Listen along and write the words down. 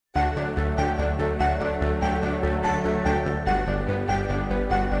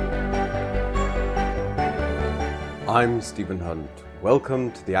I'm Stephen Hunt. Welcome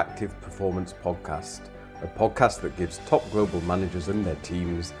to the Active Performance Podcast, a podcast that gives top global managers and their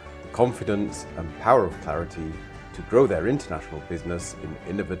teams the confidence and power of clarity to grow their international business in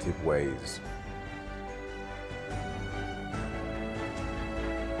innovative ways.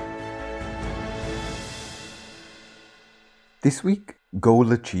 This week,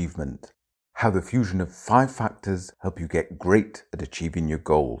 goal achievement. How the fusion of 5 factors help you get great at achieving your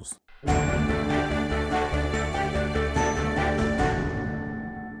goals.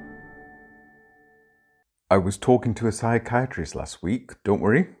 I was talking to a psychiatrist last week. Don't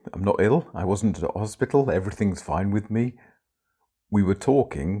worry, I'm not ill. I wasn't at the hospital. Everything's fine with me. We were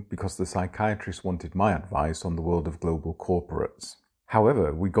talking because the psychiatrist wanted my advice on the world of global corporates.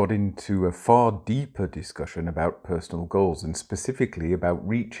 However, we got into a far deeper discussion about personal goals and specifically about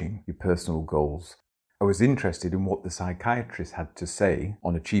reaching your personal goals. I was interested in what the psychiatrist had to say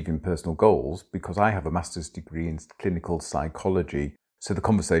on achieving personal goals because I have a master's degree in clinical psychology, so the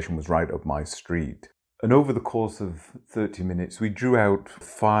conversation was right up my street. And over the course of 30 minutes, we drew out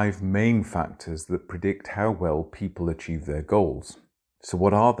 5 main factors that predict how well people achieve their goals. So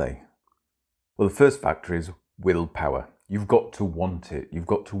what are they? Well, the first factor is willpower. You've got to want it. You've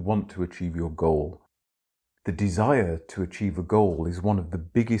got to want to achieve your goal. The desire to achieve a goal is one of the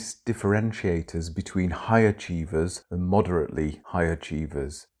biggest differentiators between high achievers and moderately high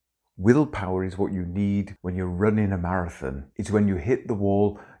achievers. Willpower is what you need when you're running a marathon. It's when you hit the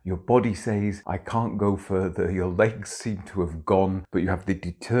wall, your body says, I can't go further, your legs seem to have gone, but you have the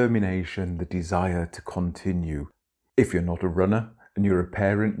determination, the desire to continue. If you're not a runner and you're a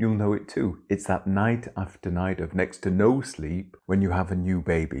parent, you'll know it too. It's that night after night of next to no sleep when you have a new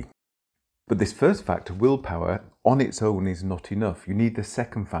baby. But this first factor, willpower, on its own is not enough. You need the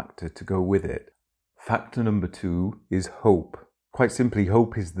second factor to go with it. Factor number 2 is hope. Quite simply,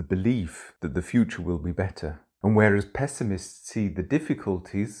 hope is the belief that the future will be better. And whereas pessimists see the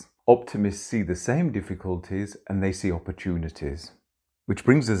difficulties, optimists see the same difficulties and they see opportunities. Which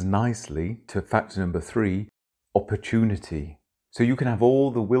brings us nicely to factor number 3, opportunity. So you can have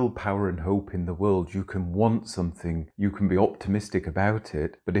all the willpower and hope in the world, you can want something, you can be optimistic about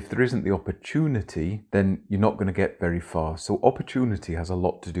it, but if there isn't the opportunity, then you're not going to get very far. So opportunity has a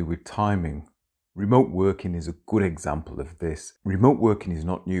lot to do with timing. Remote working is a good example of this. Remote working is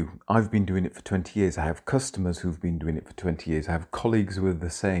not new. I've been doing it for 20 years. I have customers who've been doing it for 20 years. I have colleagues who are the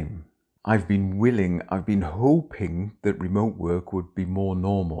same. I've been hoping that remote work would be more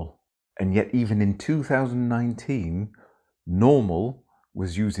normal. And yet even in 2019, normal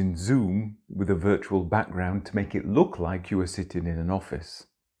was using Zoom with a virtual background to make it look like you were sitting in an office.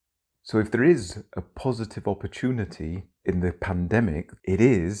 So if there is a positive opportunity in the pandemic, it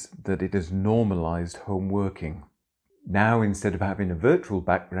is that it has normalized home working. Now, instead of having a virtual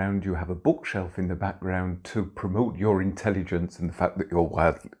background, you have a bookshelf in the background to promote your intelligence and the fact that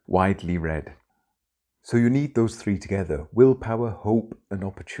you're widely read. So you need those 3 together: willpower, hope, and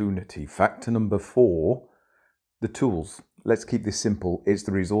opportunity. Factor number 4, the tools. Let's keep this simple. It's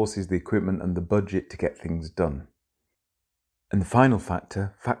the resources, the equipment, and the budget to get things done. And the final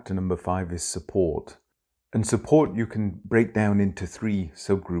factor, factor number 5, is support. And support you can break down into 3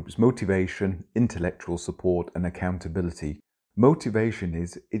 subgroups: motivation, intellectual support, and accountability. Motivation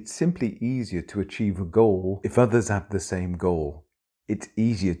is, it's simply easier to achieve a goal if others have the same goal. It's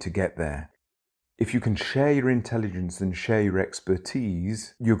easier to get there. If you can share your intelligence and share your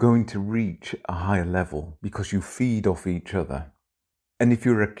expertise, you're going to reach a higher level because you feed off each other. And if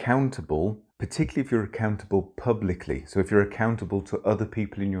you're accountable, particularly if you're accountable publicly, so if you're accountable to other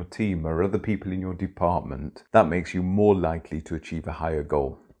people in your team or other people in your department, that makes you more likely to achieve a higher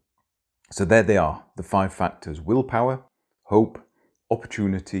goal. So there they are, the 5 factors: willpower, hope,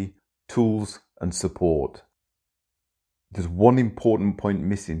 opportunity, tools, and support. There's one important point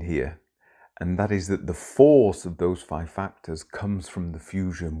missing here, and that is that the force of those 5 factors comes from the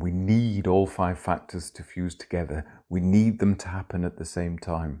fusion. We need all 5 factors to fuse together. We need them to happen at the same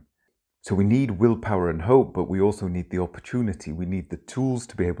time. So we need willpower and hope, but we also need the opportunity. We need the tools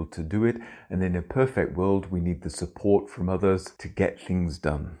to be able to do it. And in a perfect world, we need the support from others to get things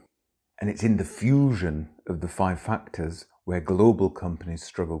done. And it's in the fusion of the 5 factors where global companies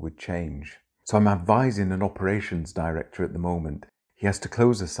struggle with change. So I'm advising an operations director at the moment. He has to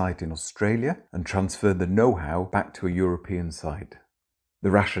close a site in Australia and transfer the know-how back to a European site. The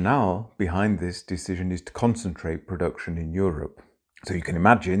rationale behind this decision is to concentrate production in Europe. So you can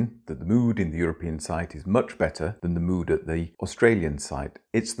imagine that the mood in the European site is much better than the mood at the Australian site.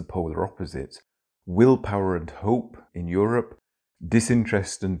 It's the polar opposites. Willpower and hope in Europe,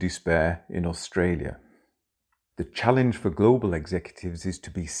 disinterest and despair in Australia. The challenge for global executives is to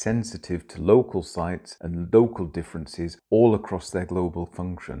be sensitive to local sites and local differences all across their global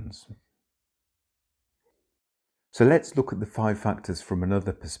functions. So let's look at the 5 factors from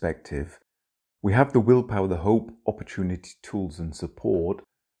another perspective. We have the willpower, the hope, opportunity, tools and support,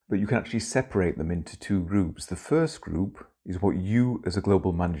 but you can actually separate them into 2 groups. The first group is what you as a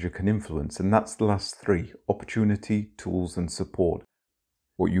global manager can influence, and that's the last 3, opportunity, tools and support.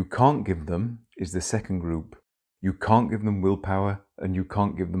 What you can't give them is the second group. You can't give them willpower and you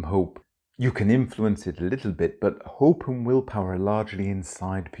can't give them hope. You can influence it a little bit, but hope and willpower are largely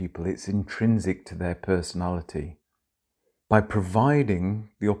inside people. It's intrinsic to their personality. By providing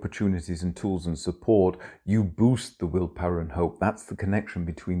the opportunities and tools and support, you boost the willpower and hope. That's the connection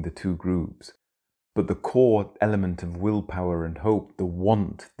between the 2 groups. But the core element of willpower and hope, the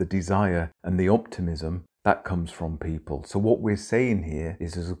want, the desire, and the optimism, that comes from people. So what we're saying here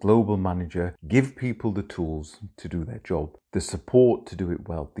is, as a global manager, give people the tools to do their job, the support to do it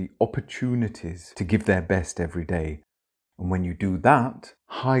well, the opportunities to give their best every day. And when you do that,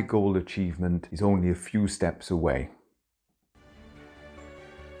 high goal achievement is only a few steps away.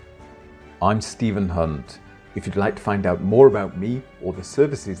 I'm Stephen Hunt. If you'd like to find out more about me or the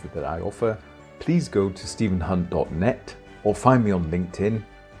services that I offer, please go to stephenhunt.net or find me on LinkedIn.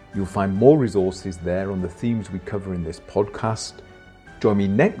 You'll find more resources there on the themes we cover in this podcast. Join me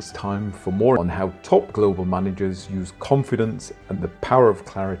next time for more on how top global managers use confidence and the power of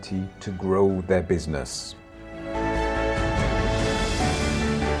clarity to grow their business.